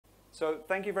So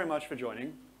thank you very much for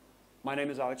joining. My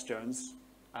name is Alex Jones,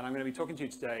 and I'm going to be talking to you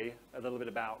today a little bit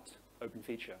about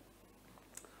OpenFeature.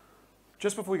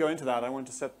 Just before we go into that, I want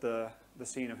to set the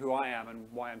scene of who I am and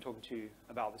why I'm talking to you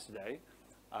about this today.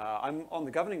 I'm on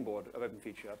the governing board of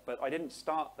OpenFeature, but I didn't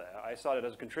start there. I started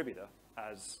as a contributor,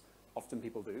 as often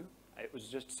people do. It was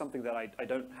just something that I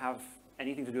don't have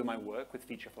anything to do with my work with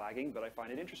feature flagging, but I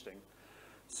find it interesting.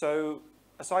 So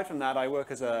aside from that, I work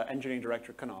as an engineering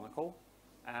director at Canonical,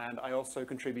 and I also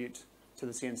contribute to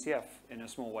the CNCF in a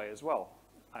small way as well.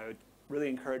 I would really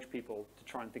encourage people to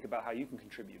try and think about how you can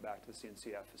contribute back to the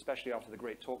CNCF, especially after the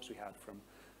great talks we had from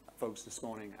folks this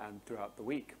morning and throughout the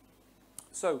week.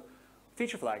 So,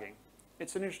 feature flagging,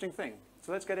 it's an interesting thing.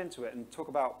 So let's get into it and talk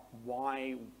about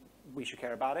why we should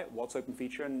care about it, what's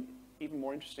OpenFeature, and even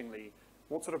more interestingly,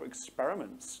 what sort of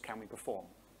experiments can we perform?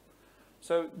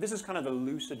 So this is kind of the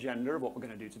loose agenda of what we're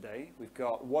going to do today. We've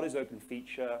got what is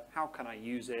OpenFeature, how can I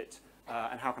use it,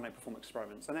 and how can I perform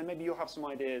experiments? And then maybe you'll have some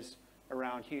ideas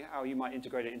around how you might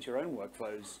integrate it into your own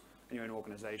workflows and your own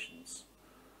organizations.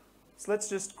 So let's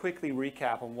just quickly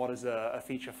recap on what is a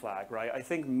feature flag, right? I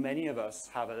think many of us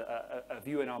have a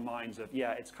view in our minds of,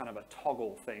 yeah, it's kind of a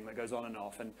toggle thing that goes on and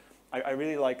off. And I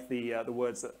really like the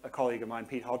words that a colleague of mine,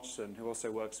 Pete Hodgson, who also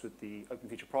works with the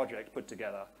OpenFeature project, put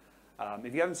together.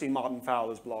 If you haven't seen Martin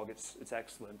Fowler's blog, it's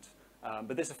excellent.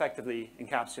 But this effectively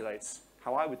encapsulates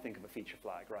how I would think of a feature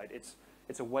flag, right?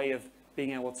 It's a way of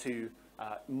being able to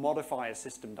modify a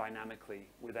system dynamically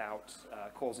without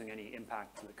causing any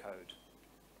impact to the code.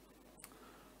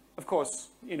 Of course,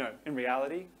 in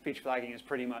reality, feature flagging is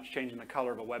pretty much changing the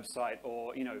color of a website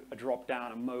or, a drop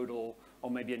down, a modal,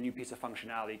 or maybe a new piece of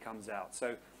functionality comes out.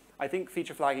 So I think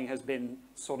feature flagging has been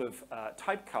sort of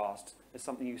typecast as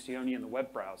something you see only in the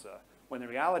web browser, when the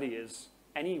reality is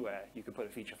anywhere you could put a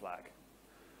feature flag.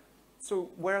 So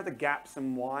where are the gaps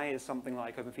and why is something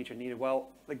like OpenFeature needed? Well,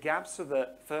 the gaps are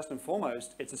that, first and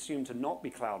foremost, it's assumed to not be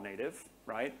cloud native,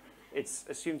 right? It's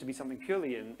assumed to be something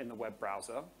purely in the web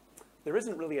browser. There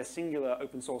isn't really a singular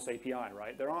open source API,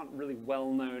 right? There aren't really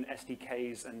well-known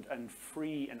SDKs and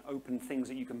free and open things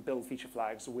that you can build feature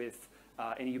flags with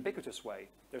in a ubiquitous way.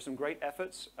 There's some great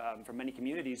efforts from many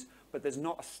communities, but there's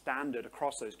not a standard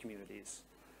across those communities.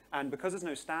 And because there's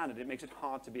no standard, it makes it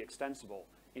hard to be extensible.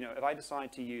 If I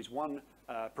decide to use one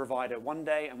provider one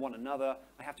day and one another,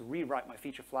 I have to rewrite my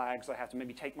feature flags. I have to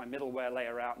maybe take my middle-ware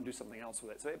layer out and do something else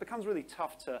with it. So it becomes really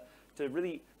tough to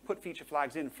really put feature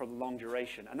flags in for the long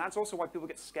duration. And that's also why people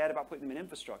get scared about putting them in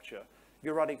infrastructure. If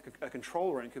you're writing a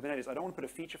controller in Kubernetes, I don't want to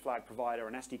put a feature flag provider or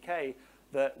an SDK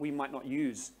that we might not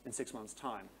use in 6 months'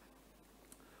 time.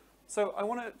 So I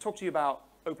want to talk to you about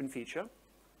OpenFeature.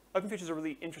 OpenFeature is a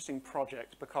really interesting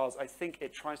project because I think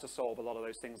it tries to solve a lot of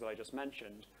those things that I just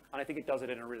mentioned, and I think it does it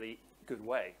in a really good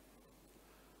way.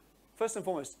 First and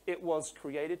foremost, it was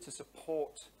created to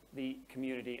support the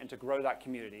community and to grow that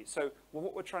community. So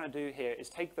what we're trying to do here is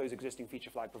take those existing feature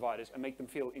flag providers and make them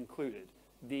feel included.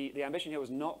 The ambition here was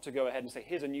not to go ahead and say,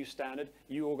 here's a new standard,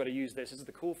 you all got to use this is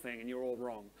the cool thing, and you're all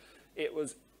wrong. It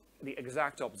was the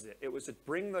exact opposite. It was to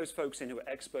bring those folks in who are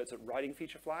experts at writing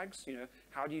feature flags.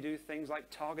 How do you do things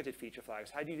like targeted feature flags?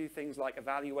 How do you do things like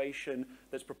evaluation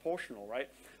that's proportional, right?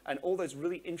 And all those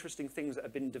really interesting things that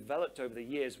have been developed over the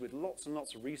years with lots and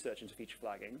lots of research into feature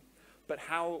flagging. But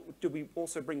how do we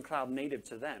also bring cloud native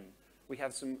to them? We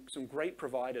have some great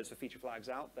providers for feature flags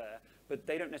out there, but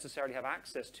they don't necessarily have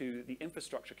access to the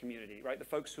infrastructure community, right? The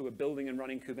folks who are building and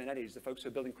running Kubernetes, the folks who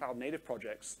are building cloud native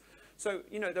projects. So,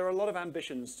 there are a lot of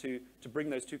ambitions to bring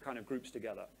those two kind of groups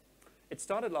together. It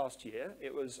started last year.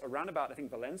 It was around about, I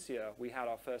think, Valencia, we had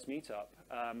our first meetup,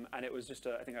 and it was just,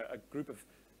 I think, a group of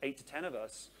 8 to 10 of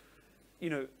us.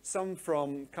 Some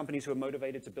from companies who are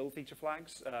motivated to build feature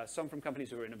flags, some from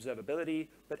companies who are in observability,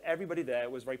 but everybody there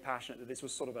was very passionate that this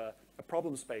was sort of a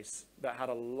problem space that had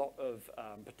a lot of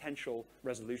potential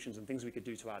resolutions and things we could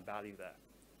do to add value there.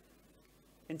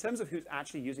 In terms of who's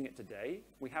actually using it today,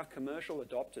 we have commercial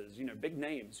adopters, big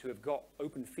names who have got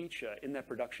OpenFeature in their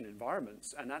production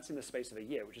environments, and that's in the space of a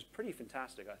year, which is pretty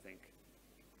fantastic, I think.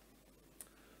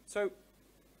 So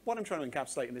what I'm trying to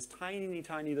encapsulate in this tiny,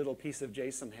 tiny little piece of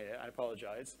JSON here, I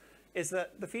apologize, is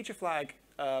that the feature flag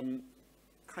kind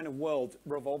of world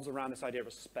revolves around this idea of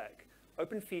a spec.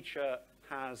 OpenFeature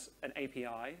has an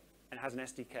API, and it has an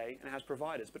SDK, and it has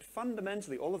providers. But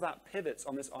fundamentally, all of that pivots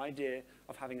on this idea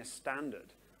of having a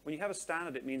standard. When you have a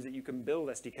standard, it means that you can build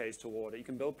SDKs toward it, you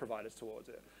can build providers towards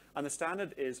it. And the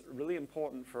standard is really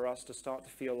important for us to start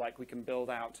to feel like we can build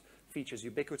out features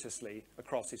ubiquitously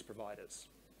across these providers.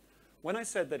 When I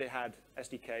said that it had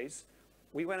SDKs,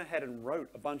 we went ahead and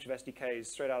wrote a bunch of SDKs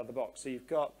straight out of the box. So you've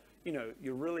got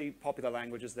your really popular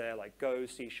languages there like Go,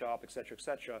 C#, et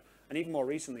cetera, and even more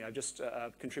recently, I've just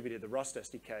contributed the Rust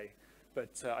SDK,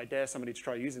 but I dare somebody to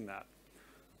try using that.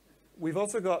 We've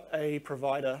also got a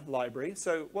provider library.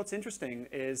 So what's interesting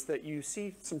is that you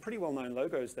see some pretty well-known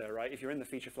logos there, right? If you're in the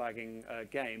feature flagging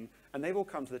game, and they've all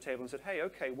come to the table and said, hey,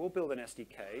 okay, we'll build an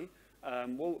SDK.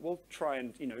 We'll try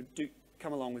and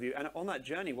come along with you. And on that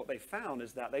journey, what they found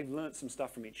is that they've learned some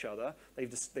stuff from each other.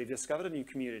 They've discovered a new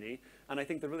community. And I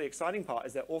think the really exciting part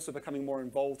is they're also becoming more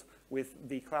involved with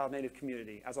the cloud native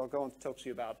community, as I'll go on to talk to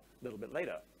you about a little bit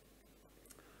later.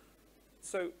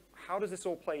 So how does this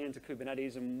all play into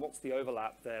Kubernetes, and what's the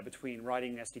overlap there between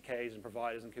writing SDKs and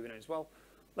providers and Kubernetes? Well,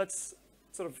 let's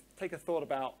sort of take a thought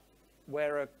about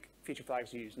where are feature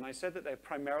flags used. And I said that they're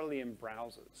primarily in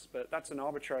browsers, but that's an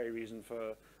arbitrary reason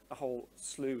for a whole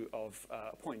slew of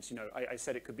points. I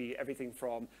said it could be everything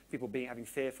from people having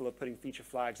fearful of putting feature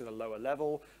flags at a lower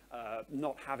level,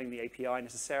 not having the API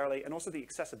necessarily, and also the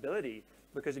accessibility,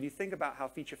 because if you think about how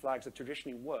feature flags have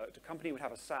traditionally worked, a company would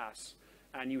have a SaaS,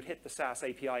 and you would hit the SaaS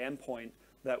API endpoint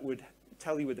that would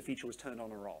tell you whether the feature was turned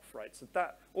on or off, right? So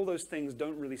all those things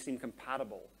don't really seem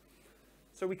compatible.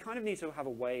 So we kind of need to have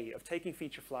a way of taking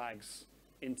feature flags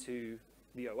into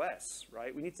the OS,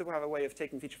 right? We need to have a way of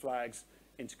taking feature flags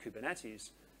into Kubernetes,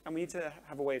 and we need to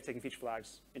have a way of taking feature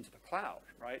flags into the cloud,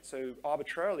 right? So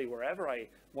arbitrarily, wherever I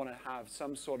want to have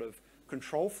some sort of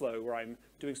control flow where I'm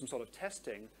doing some sort of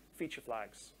testing, feature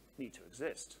flags need to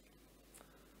exist.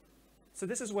 So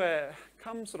this is where,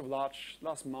 come sort of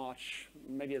last March,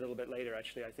 maybe a little bit later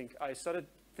actually, I think, I started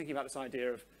thinking about this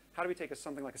idea of how do we take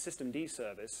something like a systemd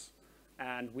service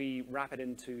and we wrap it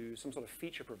into some sort of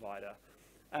feature provider.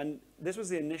 And this was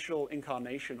the initial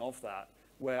incarnation of that,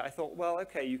 where I thought, well,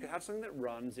 okay, you could have something that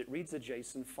runs, it reads a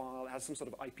JSON file, it has some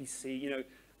sort of IPC,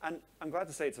 and I'm glad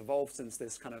to say it's evolved since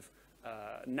this kind of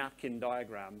napkin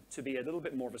diagram to be a little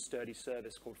bit more of a sturdy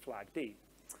service called FlagD.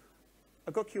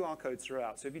 I've got QR codes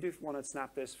throughout, so if you do want to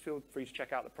snap this, feel free to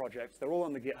check out the projects. They're all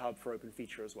on the GitHub for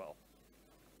OpenFeature as well.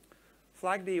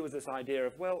 FlagD was this idea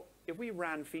of, well, if we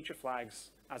ran feature flags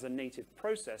as a native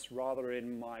process rather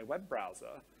in my web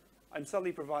browser, I'm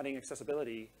suddenly providing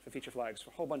accessibility for feature flags for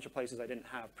a whole bunch of places I didn't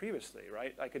have previously,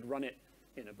 right? I could run it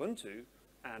in Ubuntu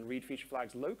and read feature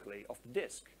flags locally off the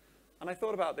disk. And I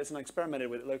thought about this and I experimented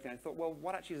with it locally, and I thought, well,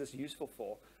 what actually is this useful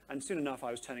for? And soon enough,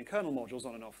 I was turning kernel modules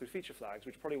on and off through feature flags,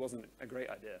 which probably wasn't a great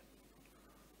idea.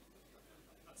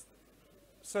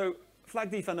 So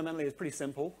FlagD fundamentally is pretty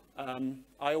simple.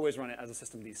 I always run it as a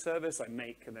systemd service. I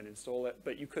make and then install it,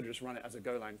 but you could just run it as a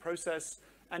Golang process.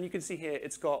 And you can see here,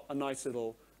 it's got a nice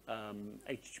little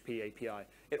HTTP API.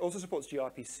 It also supports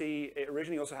gRPC. It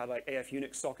originally also had like AF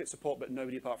Unix socket support, but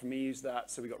nobody apart from me used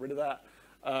that, so we got rid of that.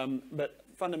 But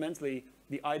fundamentally,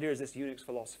 the idea is this Unix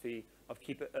philosophy of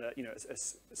keep it,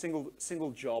 a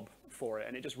single job for it,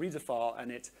 and it just reads a file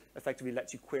and it effectively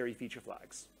lets you query feature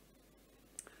flags.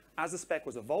 As the spec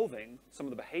was evolving, some of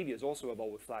the behaviors also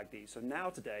evolved with FlagD. So now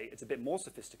today, it's a bit more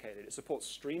sophisticated. It supports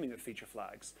streaming of feature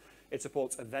flags. It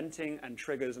supports eventing and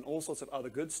triggers and all sorts of other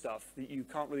good stuff that you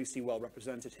can't really see well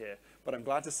represented here. But I'm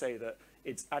glad to say that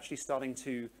it's actually starting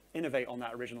to innovate on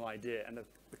that original idea. And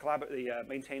the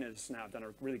maintainers now have done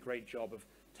a really great job of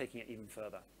taking it even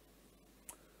further.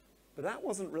 But that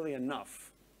wasn't really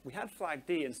enough. We had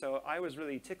FlagD, and so I was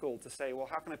really tickled to say, well,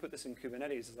 how can I put this in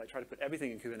Kubernetes as I try to put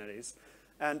everything in Kubernetes?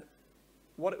 And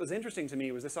what was interesting to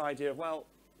me was this idea of, well,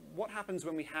 what happens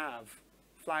when we have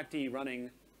FlagD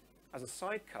running as a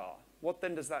sidecar? What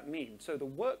then does that mean? So the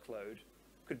workload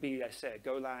could be, I say, a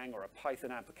Golang or a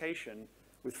Python application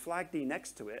with FlagD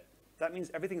next to it. That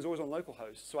means everything's always on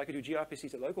localhost. So I could do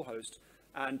gRPC to localhost,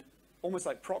 and almost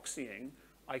like proxying,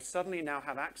 I suddenly now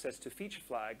have access to feature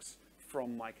flags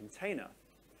from my container.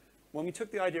 When we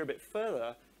took the idea a bit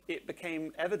further, it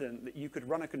became evident that you could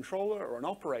run a controller or an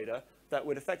operator that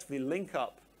would effectively link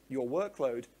up your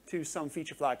workload to some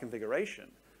feature flag configuration.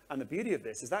 And the beauty of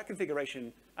this is that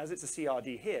configuration, as it's a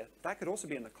CRD here, that could also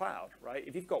be in the cloud, right?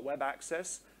 If you've got web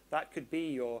access, that could be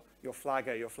your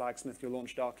Flagger, your Flagsmith, your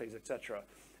Launch Darkleys, et cetera.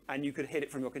 And you could hit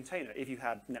it from your container if you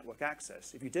had network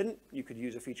access. If you didn't, you could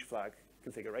use a feature flag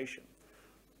configuration.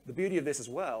 The beauty of this as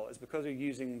well is because you're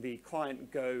using the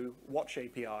client Go watch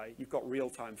API, you've got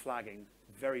real-time flagging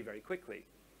very, very quickly.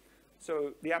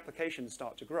 So the applications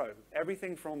start to grow.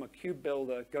 Everything from a kube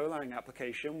builder Golang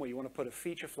application where you want to put a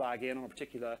feature flag in on a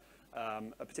particular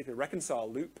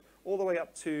reconcile loop, all the way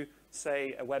up to,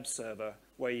 say, a web server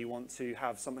where you want to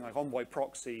have something like Envoy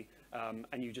proxy,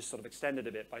 and you just sort of extend it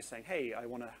a bit by saying, hey, I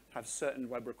want to have certain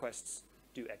web requests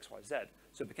do X, Y, Z.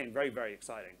 So it became very, very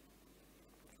exciting.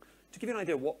 To give you an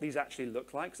idea of what these actually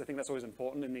look like, because I think that's always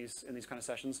important in these kind of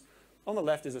sessions, On the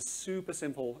left is a super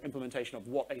simple implementation of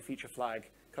what a feature flag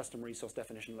custom resource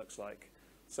definition looks like.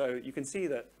 So you can see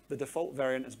that the default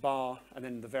variant is bar, and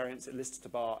then the variants it lists to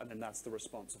bar, and then that's the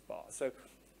responsive bar. So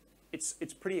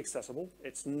it's pretty accessible.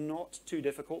 It's not too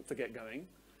difficult to get going.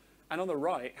 And on the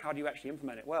right, how do you actually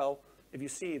implement it? Well, if you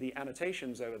see the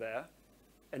annotations over there,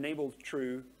 enabled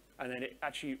true, and then it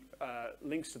actually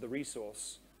links to the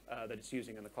resource that it's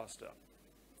using in the cluster.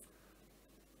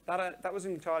 That was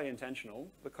entirely intentional,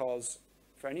 because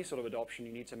for any sort of adoption,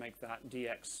 you need to make that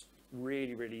DX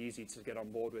really, really easy to get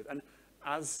on board with. And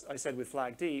as I said with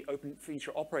FlagD, OpenFeature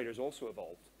Operator has also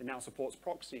evolved. It now supports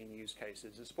proxying use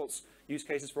cases. It supports use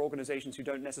cases for organizations who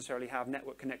don't necessarily have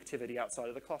network connectivity outside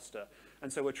of the cluster.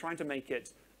 And so we're trying to make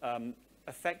it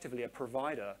effectively a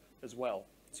provider as well,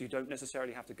 so you don't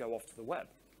necessarily have to go off to the web.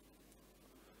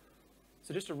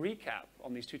 So just to recap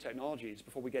on these two technologies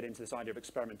before we get into this idea of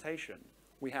experimentation,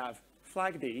 we have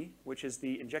FlagD, which is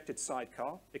the injected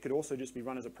sidecar. It could also just be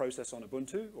run as a process on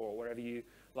Ubuntu or wherever you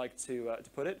like to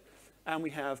put it. And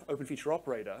we have OpenFeature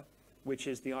Operator, which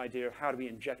is the idea of how do we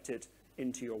inject it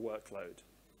into your workload.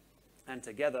 And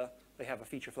together, they have a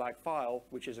feature flag file,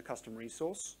 which is a custom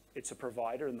resource. It's a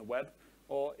provider in the web,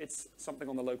 or it's something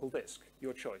on the local disk,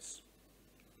 your choice.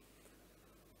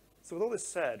 So with all this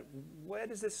said, where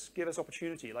does this give us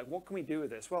opportunity? Like, what can we do with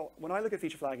this? Well, when I look at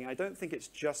feature flagging, I don't think it's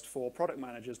just for product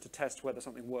managers to test whether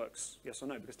something works, yes or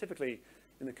no, because typically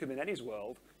in the Kubernetes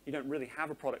world, you don't really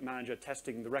have a product manager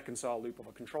testing the reconcile loop of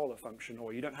a controller function,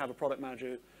 or you don't have a product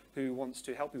manager who wants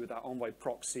to help you with that Envoy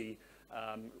proxy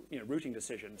routing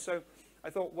decision. So I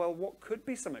thought, well, what could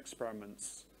be some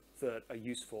experiments that are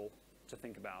useful to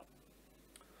think about?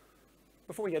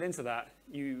 Before we get into that,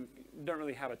 you don't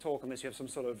really have a talk unless you have some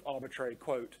sort of arbitrary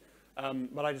quote,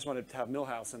 but I just wanted to have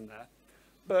Milhouse in there.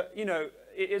 But, you know,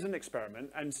 it is an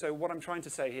experiment, and so what I'm trying to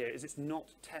say here is it's not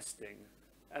testing.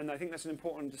 And I think that's an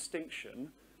important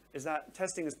distinction, is that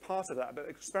testing is part of that, but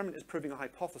experiment is proving a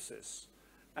hypothesis.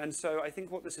 And so I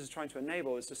think what this is trying to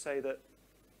enable is to say that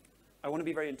I want to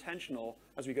be very intentional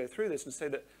as we go through this and say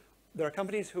that there are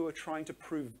companies who are trying to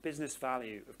prove business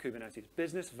value of Kubernetes,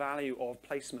 business value of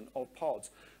placement of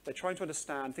pods. They're trying to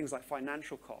understand things like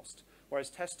financial cost, whereas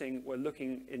testing, we're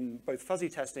looking in both fuzzy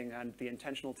testing and the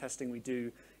intentional testing we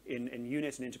do in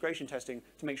unit and integration testing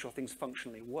to make sure things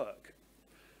functionally work.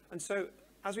 And so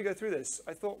as we go through this,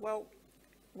 I thought, well,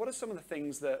 what are some of the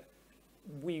things that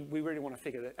we really want to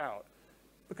figure out?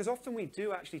 Because often we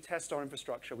do actually test our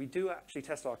infrastructure, we do actually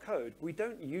test our code, we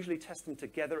don't usually test them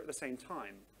together at the same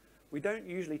time. We don't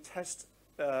usually test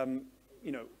our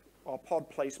pod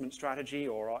placement strategy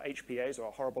or our HPAs or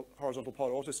our horizontal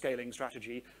pod autoscaling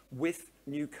strategy with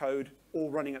new code all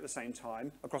running at the same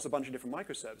time across a bunch of different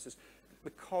microservices,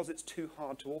 because it's too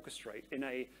hard to orchestrate in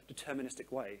a deterministic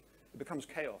way. It becomes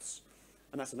chaos.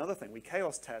 And that's another thing. We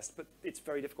chaos test, but it's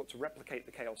very difficult to replicate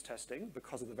the chaos testing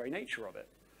because of the very nature of it.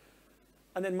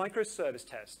 And then microservice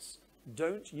tests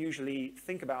don't usually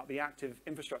think about the active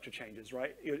infrastructure changes,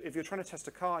 right? If you're trying to test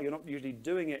a car, you're not usually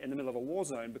doing it in the middle of a war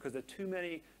zone because there are too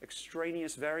many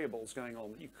extraneous variables going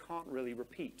on that you can't really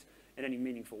repeat in any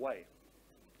meaningful way.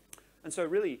 And so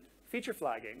really, feature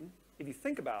flagging, if you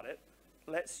think about it,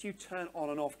 lets you turn on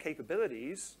and off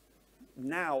capabilities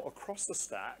now across the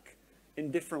stack in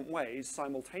different ways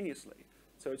simultaneously.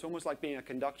 So it's almost like being a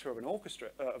conductor of an orchestra,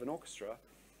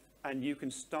 and you can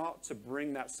start to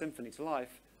bring that symphony to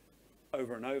life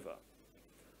over and over.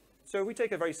 So we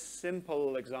take a very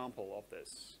simple example of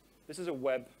this. This is a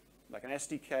web, like an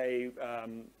SDK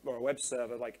or a web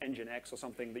server like Nginx or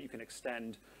something that you can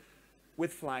extend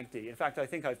with FlagD. In fact, I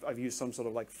think I've used some sort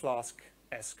of like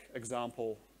Flask-esque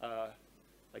example,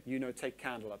 like take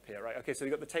candle up here, right? Okay, so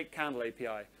we've got the take candle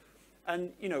API.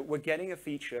 And we're getting a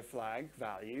feature flag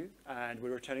value, and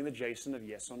we're returning the JSON of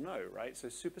yes or no, right? So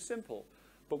super simple.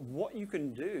 But what you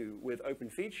can do with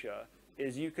OpenFeature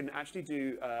is you can actually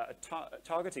do a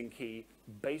targeting key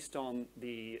based on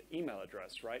the email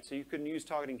address, right? So you can use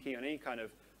targeting key on any kind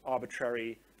of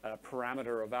arbitrary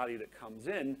parameter or value that comes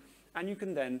in, and you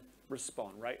can then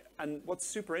respond, right? And what's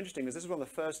super interesting is this is one of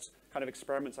the first kind of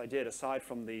experiments I did, aside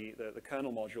from the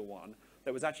kernel module one,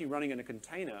 that was actually running in a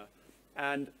container,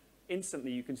 and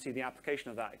instantly you can see the application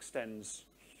of that extends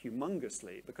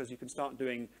humongously because you can start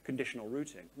doing conditional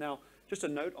routing. Now, just a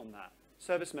note on that.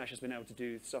 Service Mesh has been able to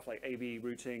do stuff like A/B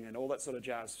routing and all that sort of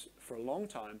jazz for a long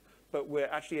time, but we're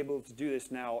actually able to do this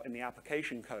now in the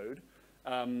application code.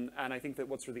 And I think that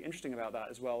what's really interesting about that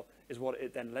as well is what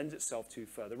it then lends itself to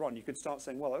further on. You could start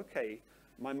saying, well, okay,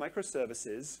 my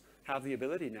microservices have the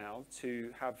ability now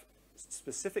to have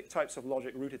specific types of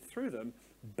logic routed through them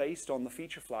based on the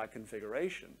feature flag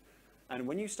configuration. And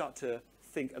when you start to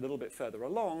think a little bit further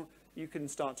along, you can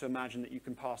start to imagine that you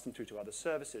can pass them through to other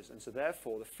services. And so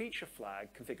therefore, the feature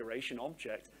flag configuration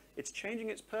object, it's changing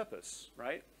its purpose,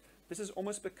 right? This is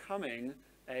almost becoming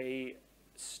a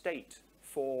state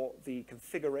for the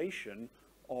configuration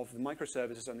of the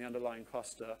microservices and the underlying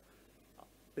cluster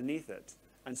beneath it.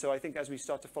 And so I think as we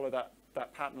start to follow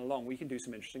that pattern along, we can do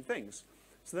some interesting things.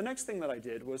 So the next thing that I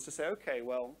did was to say, okay,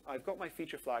 well, I've got my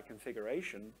feature flag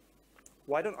configuration.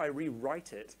 Why don't I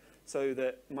rewrite it so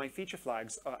that my feature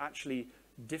flags are actually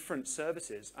different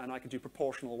services and I can do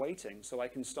proportional weighting so I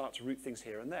can start to route things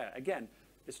here and there. Again,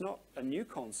 it's not a new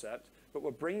concept, but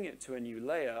we're bringing it to a new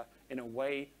layer in a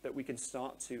way that we can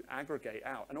start to aggregate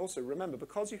out. And also remember,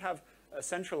 because you have a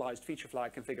centralized feature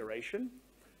flag configuration,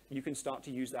 you can start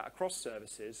to use that across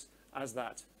services as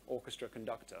that orchestra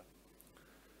conductor.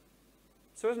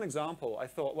 So as an example, I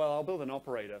thought, well, I'll build an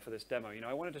operator for this demo.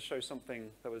 I wanted to show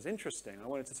something that was interesting. I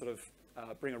wanted to sort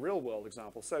of bring a real-world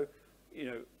example. So,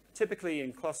 typically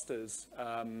in clusters,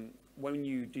 when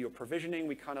you do your provisioning,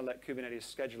 we kind of let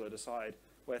Kubernetes scheduler decide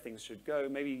where things should go.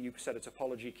 Maybe you set a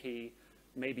topology key.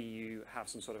 Maybe you have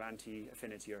some sort of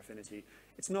anti-affinity or affinity.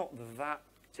 It's not that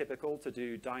typical to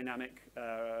do dynamic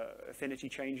affinity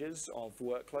changes of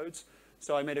workloads.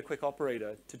 So I made a quick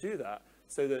operator to do that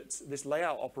so that this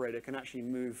layout operator can actually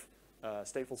move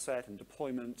stateful set and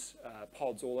deployment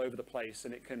pods all over the place,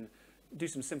 and it can do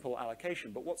some simple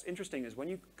allocation. But what's interesting is when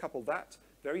you couple that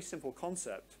very simple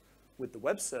concept with the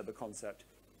web server concept,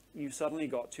 you've suddenly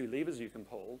got two levers you can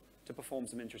pull to perform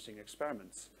some interesting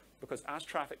experiments. Because as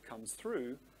traffic comes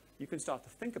through, you can start to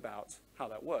think about how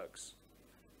that works.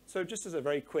 So just as a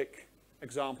very quick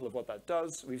example of what that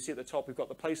does, we see at the top we've got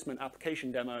the placement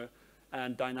application demo,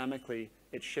 and dynamically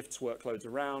it shifts workloads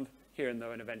around here and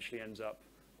there and eventually ends up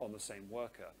on the same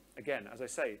worker. Again, as I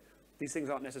say, these things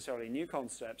aren't necessarily new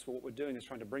concepts, but what we're doing is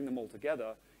trying to bring them all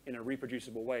together in a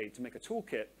reproducible way to make a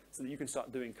toolkit so that you can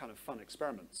start doing kind of fun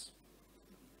experiments.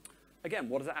 Again,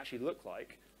 what does it actually look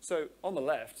like? So on the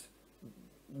left,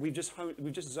 we've just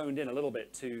zoned in a little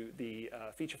bit to the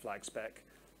feature flag spec.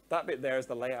 That bit there is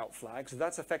the layout flag. So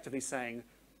that's effectively saying,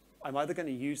 I'm either going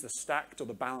to use the stacked or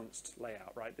the balanced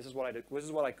layout, right? This is what I did. This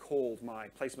is what I called my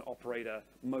placement operator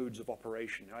modes of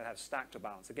operation. I have stacked or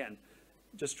balanced. Again,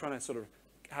 just trying to sort of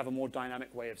have a more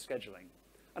dynamic way of scheduling.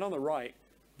 And on the right,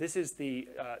 this is the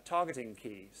targeting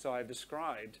key. So I've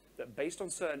described that based on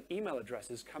certain email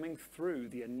addresses coming through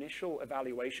the initial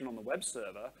evaluation on the web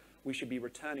server, we should be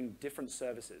returning different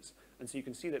services. And so you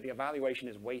can see that the evaluation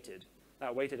is weighted.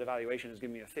 That weighted evaluation is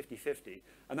giving me a 50-50,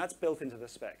 and that's built into the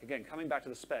spec. Again, coming back to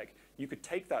the spec, you could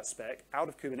take that spec out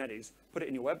of Kubernetes, put it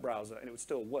in your web browser, and it would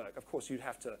still work. Of course, you'd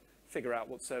have to figure out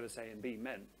what service A and B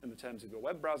meant in the terms of your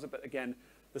web browser, but again,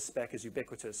 the spec is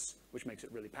ubiquitous, which makes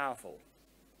it really powerful.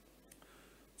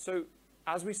 So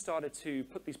as we started to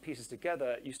put these pieces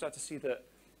together, you start to see that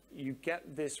you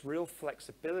get this real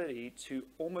flexibility to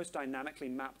almost dynamically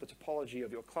map the topology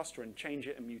of your cluster and change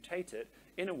it and mutate it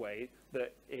in a way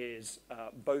that is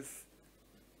both,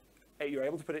 you're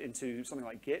able to put it into something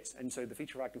like Git, and so the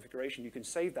feature flag configuration, you can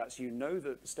save that so you know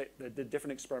the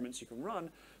different experiments you can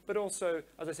run, but also,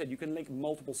 as I said, you can link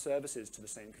multiple services to the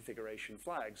same configuration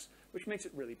flags, which makes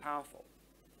it really powerful.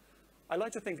 I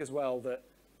like to think as well that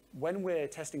when we're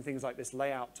testing things like this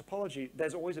layout topology,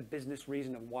 there's always a business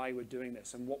reason of why we're doing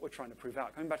this and what we're trying to prove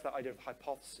out. Coming back to that idea of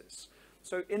hypothesis.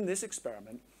 So in this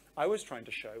experiment, I was trying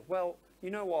to show, well, you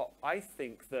know what? I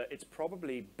think that it's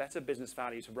probably better business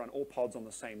value to run all pods on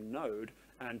the same node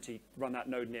and to run that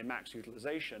node near max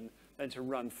utilization than to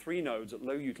run 3 nodes at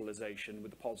low utilization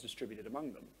with the pods distributed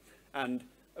among them. And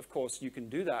of course, you can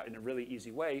do that in a really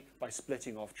easy way by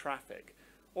splitting off traffic.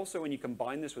 Also, when you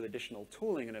combine this with additional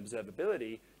tooling and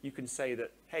observability, you can say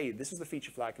that, hey, this is the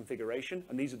feature flag configuration,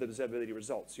 and these are the observability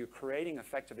results. So you're creating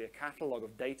effectively a catalog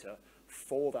of data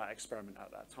for that experiment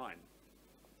at that time.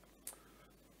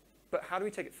 But how do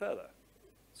we take it further?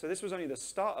 So this was only the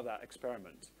start of that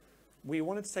experiment. We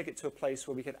wanted to take it to a place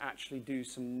where we could actually do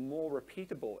some more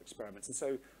repeatable experiments. And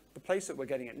so the place that we're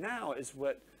getting it now is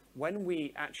when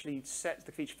we actually set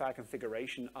the feature flag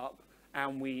configuration up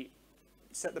and we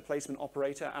set the placement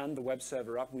operator and the web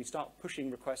server up, and we start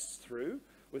pushing requests through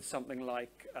with something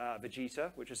like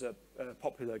Vegeta, which is a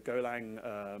popular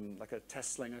Golang, like a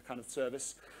test slinger kind of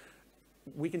service,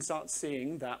 we can start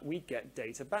seeing that we get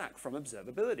data back from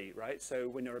observability, right? So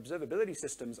when your observability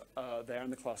systems are there in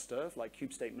the cluster, like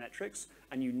kubestate metrics,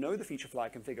 and you know the feature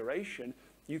flag configuration,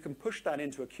 you can push that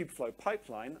into a Kubeflow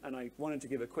pipeline. And I wanted to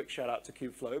give a quick shout out to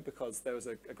Kubeflow because there was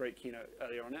a great keynote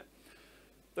earlier on it.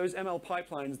 Those ML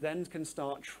pipelines then can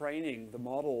start training the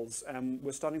models. And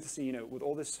we're starting to see, with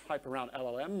all this hype around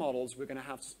LLM models, we're going to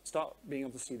have to start being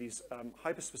able to see these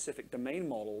hyper-specific domain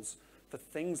models for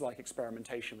things like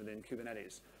experimentation within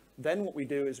Kubernetes. Then what we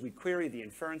do is we query the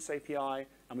inference API,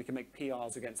 and we can make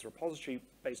PRs against the repository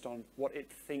based on what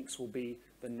it thinks will be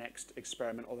the next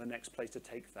experiment or the next place to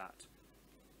take that.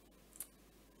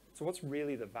 So what's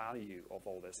really the value of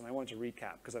all this? And I wanted to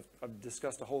recap, because I've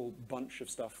discussed a whole bunch of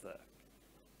stuff there.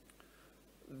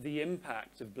 The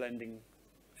impact of blending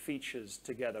features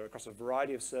together across a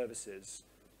variety of services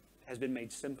has been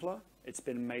made simpler. It's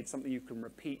been made something you can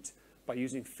repeat by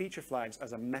using feature flags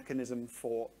as a mechanism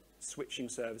for switching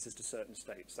services to certain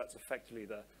states. That's effectively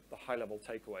the high-level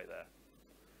takeaway there.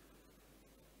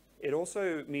 It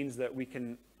also means that we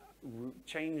can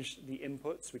change the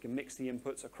inputs. We can mix the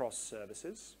inputs across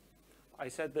services. I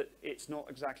said that it's not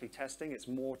exactly testing. It's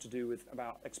more to do with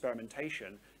about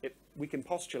experimentation. We can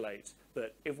postulate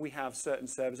that if we have certain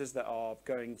services that are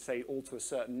going, say, all to a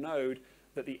certain node,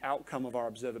 that the outcome of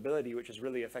our observability, which is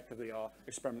really effectively our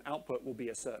experiment output, will be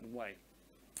a certain way.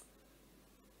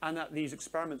 And that these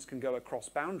experiments can go across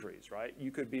boundaries, right?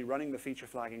 You could be running the feature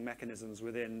flagging mechanisms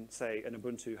within, say, an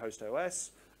Ubuntu host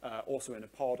OS, also in a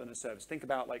pod and a service. Think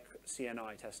about like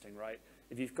CNI testing, right?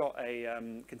 If you've got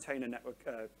a container network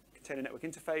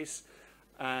interface,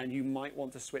 and you might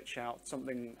want to switch out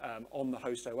something on the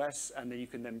host OS, and then you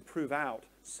can then prove out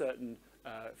certain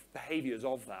behaviors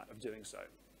of doing so.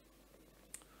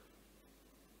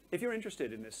 If you're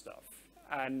interested in this stuff,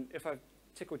 and if I've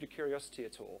tickled your curiosity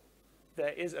at all,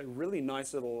 there is a really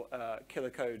nice little killer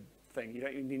code thing. You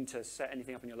don't even need to set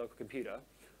anything up on your local computer.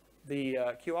 The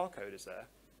QR code is there,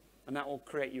 and that will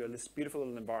create you this beautiful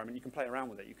little environment. You can play around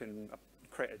with it. You can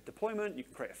create a deployment, you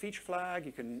can create a feature flag,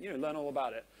 you can learn all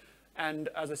about it. And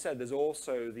as I said, there's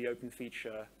also the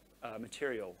OpenFeature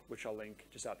material, which I'll link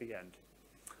just at the end.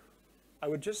 I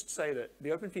would just say that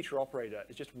the OpenFeature operator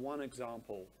is just one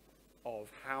example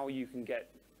of how you can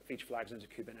get feature flags into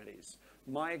Kubernetes.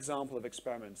 My example of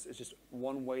experiments is just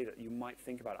one way that you might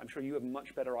think about it. I'm sure you have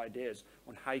much better ideas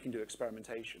on how you can do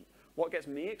experimentation. What gets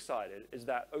me excited is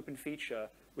that OpenFeature,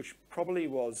 which probably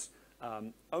was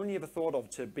only ever thought of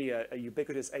to be a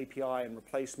ubiquitous API and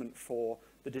replacement for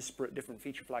the disparate different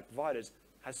feature flag providers,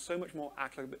 has so much more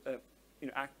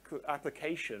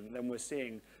application than we're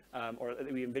seeing or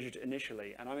that we envisioned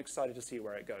initially, and I'm excited to see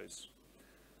where it goes.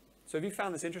 So if you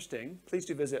found this interesting, please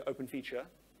do visit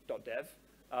openfeature.dev.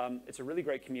 It's a really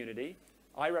great community.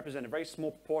 I represent a very small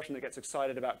proportion that gets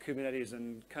excited about Kubernetes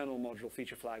and kernel module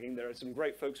feature flagging. There are some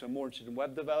great folks who are more interested in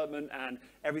web development and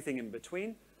everything in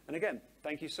between. And again,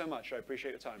 thank you so much. I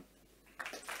appreciate your time.